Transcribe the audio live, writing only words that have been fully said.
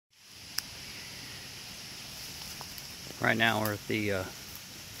Right now we're at the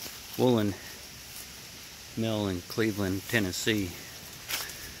Woolen Mill in Cleveland, Tennessee,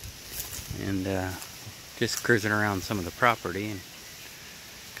 and just cruising around some of the property and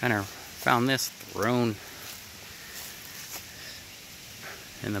kind of found this thrown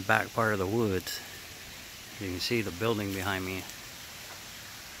in the back part of the woods. You can see the building behind me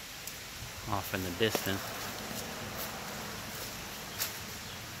off in the distance.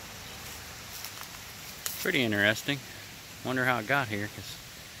 Pretty interesting. Wonder how it got here, because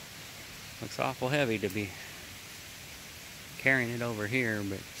it looks awful heavy to be carrying it over here,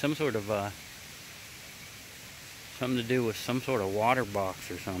 but some sort of something to do with some sort of water box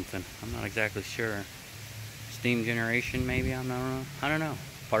or something. I'm not exactly sure. Steam generation maybe, I don't know.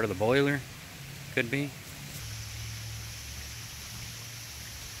 Part of the boiler, could be.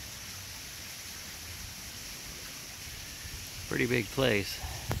 Pretty big place.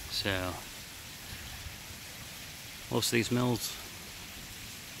 So most of these mills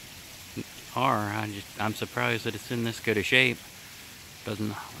are. I'm surprised that it's in this good a shape.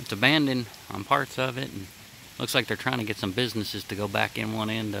 It's abandoned on parts of it, and looks like they're trying to get some businesses to go back in one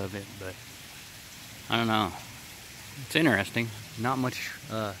end of it, but I don't know. It's interesting. Not much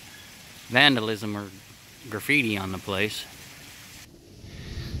vandalism or graffiti on the place.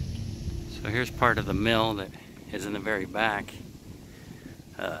 So here's part of the mill that is in the very back.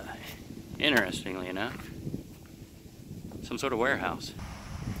 Interestingly enough, some sort of warehouse.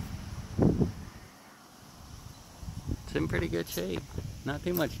 It's in pretty good shape. Not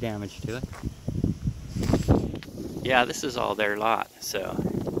too much damage to it. Yeah, this is all their lot, so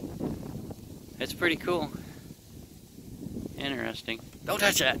it's pretty cool. Interesting. Don't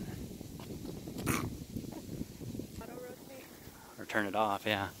touch that! Or turn it off,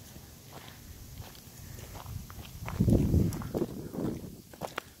 yeah.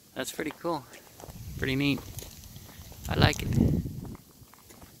 That's pretty cool. Pretty neat. I like it.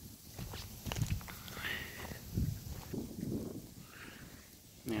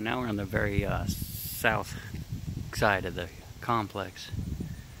 And now we're on the very south side of the complex.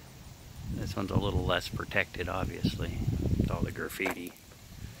 This one's a little less protected, obviously, with all the graffiti.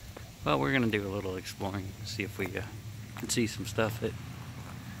 Well, we're gonna do a little exploring, see if we can see some stuff that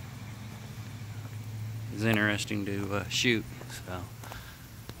is interesting to shoot. So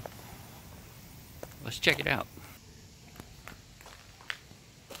let's check it out.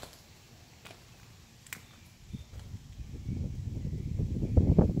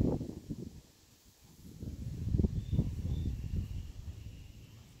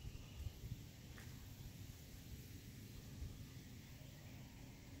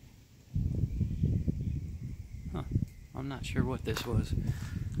 I'm not sure what this was.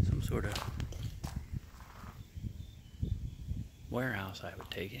 Some sort of warehouse, I would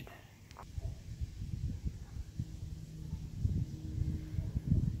take it.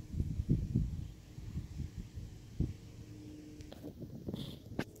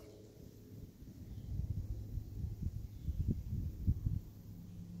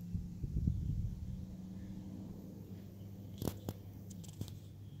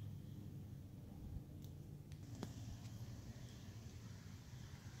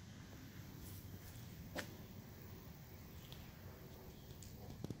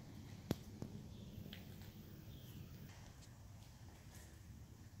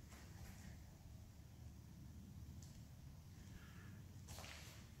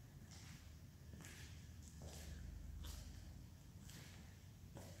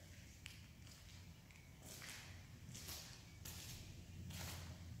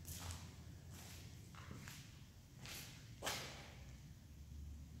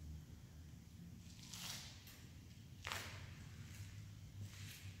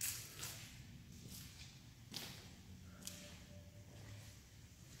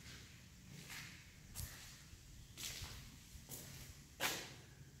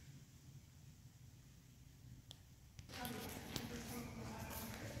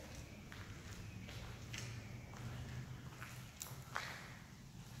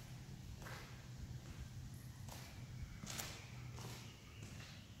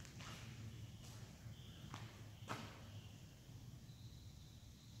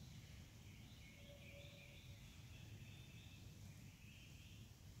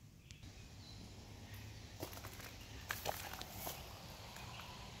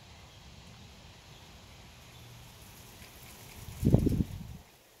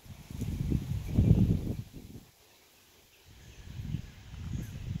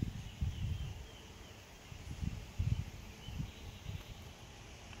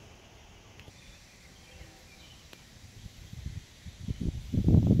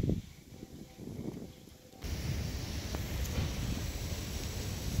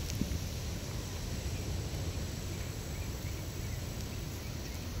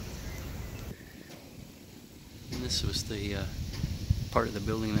 This was the part of the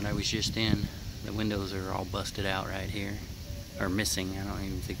building that I was just in. The windows are all busted out right here. Or missing. I don't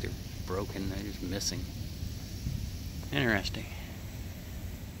even think they're broken. They're just missing. Interesting.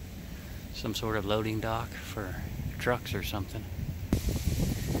 Some sort of loading dock for trucks or something.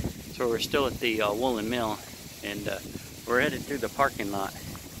 So we're still at the woolen mill, and we're headed through the parking lot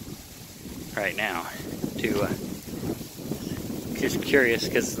right now to just curious,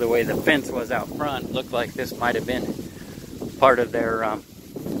 because the way the fence was out front looked like this might have been part of their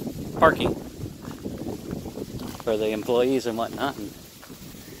parking for the employees and whatnot. And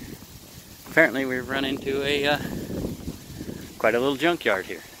apparently we've run into a quite a little junkyard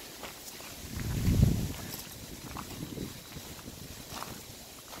here.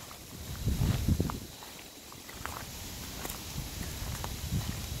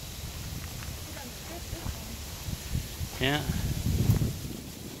 Yeah.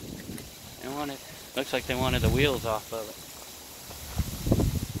 Looks like they wanted the wheels off of it.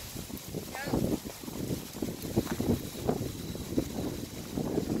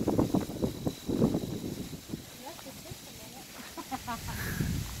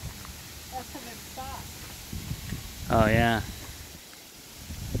 Oh yeah.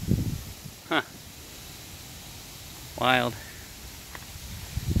 Huh. Wild.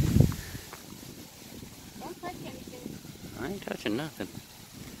 Don't touch anything. I ain't touching nothing.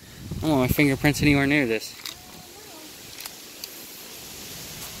 I don't want my fingerprints anywhere near this.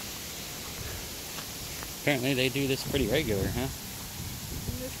 Apparently they do this pretty regular, huh?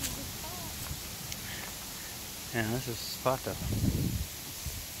 And this is the spot. Yeah, this is the spot to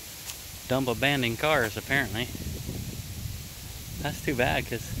dump abandoned cars, apparently. That's too bad,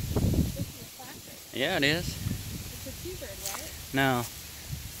 because... This is plastic. Yeah, it is. It's a T-bird, right? No.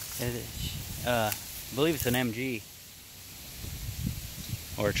 It is, I believe it's an MG.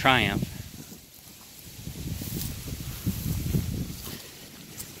 Or a Triumph.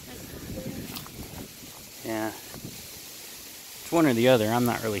 Yeah. It's one or the other, I'm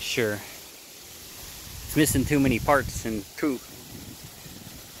not really sure. It's missing too many parts and too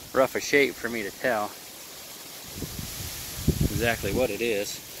rough a shape for me to tell exactly what it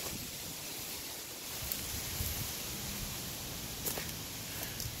is.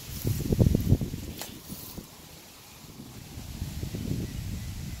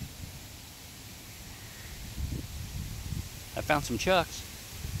 I found some chucks.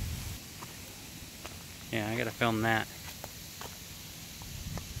 Yeah, I gotta film that.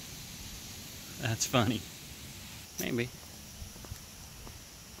 That's funny. Maybe.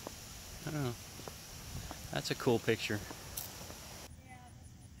 I don't know. That's a cool picture.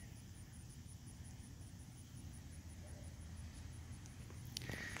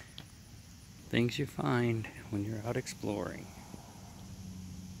 Things you find when you're out exploring.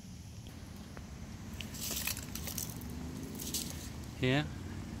 Yeah.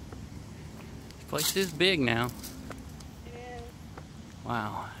 This place is big now. It is.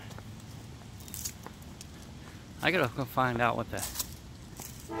 Wow. I gotta go find out what the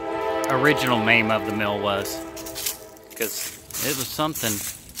original name of the mill was, because it was something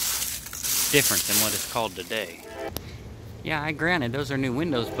different than what it's called today. Yeah, granted, those are new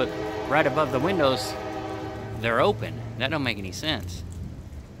windows, but right above the windows, they're open. That don't make any sense.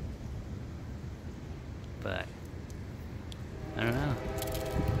 But I don't know.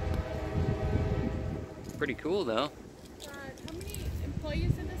 Pretty cool though. How many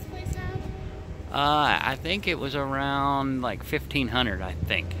employees in this place have? I think it was around like 1,500, I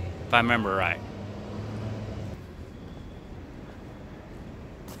think, if I remember right.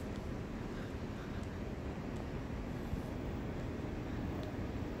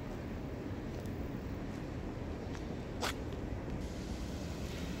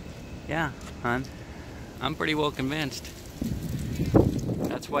 Yeah, hon. I'm pretty well convinced.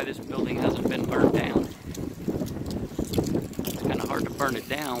 That's why this building hasn't been burned down. It's kind of hard to burn it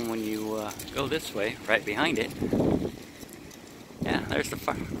down when you go this way, right behind it. Yeah, there's the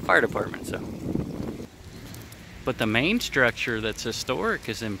fire department, so. But the main structure that's historic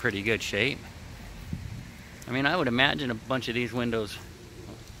is in pretty good shape. I mean, I would imagine a bunch of these windows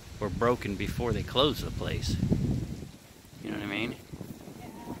were broken before they closed the place. You know what I mean?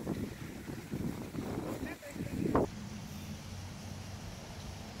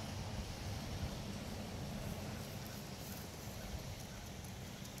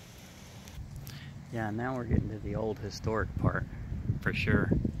 Yeah, now we're getting to the old historic part, for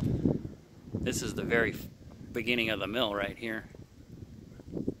sure. This is the very beginning of the mill right here.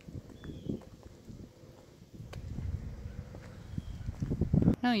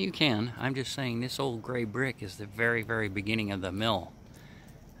 No, you can. I'm just saying this old gray brick is the very, very beginning of the mill.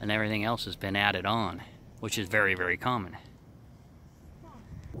 And everything else has been added on. which is very, very common.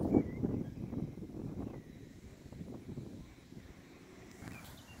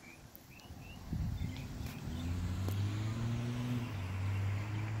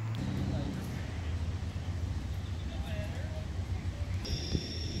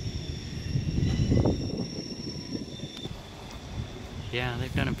 Yeah,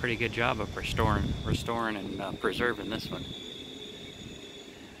 they've done a pretty good job of restoring and preserving this one.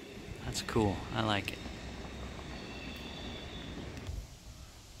 That's cool. I like it.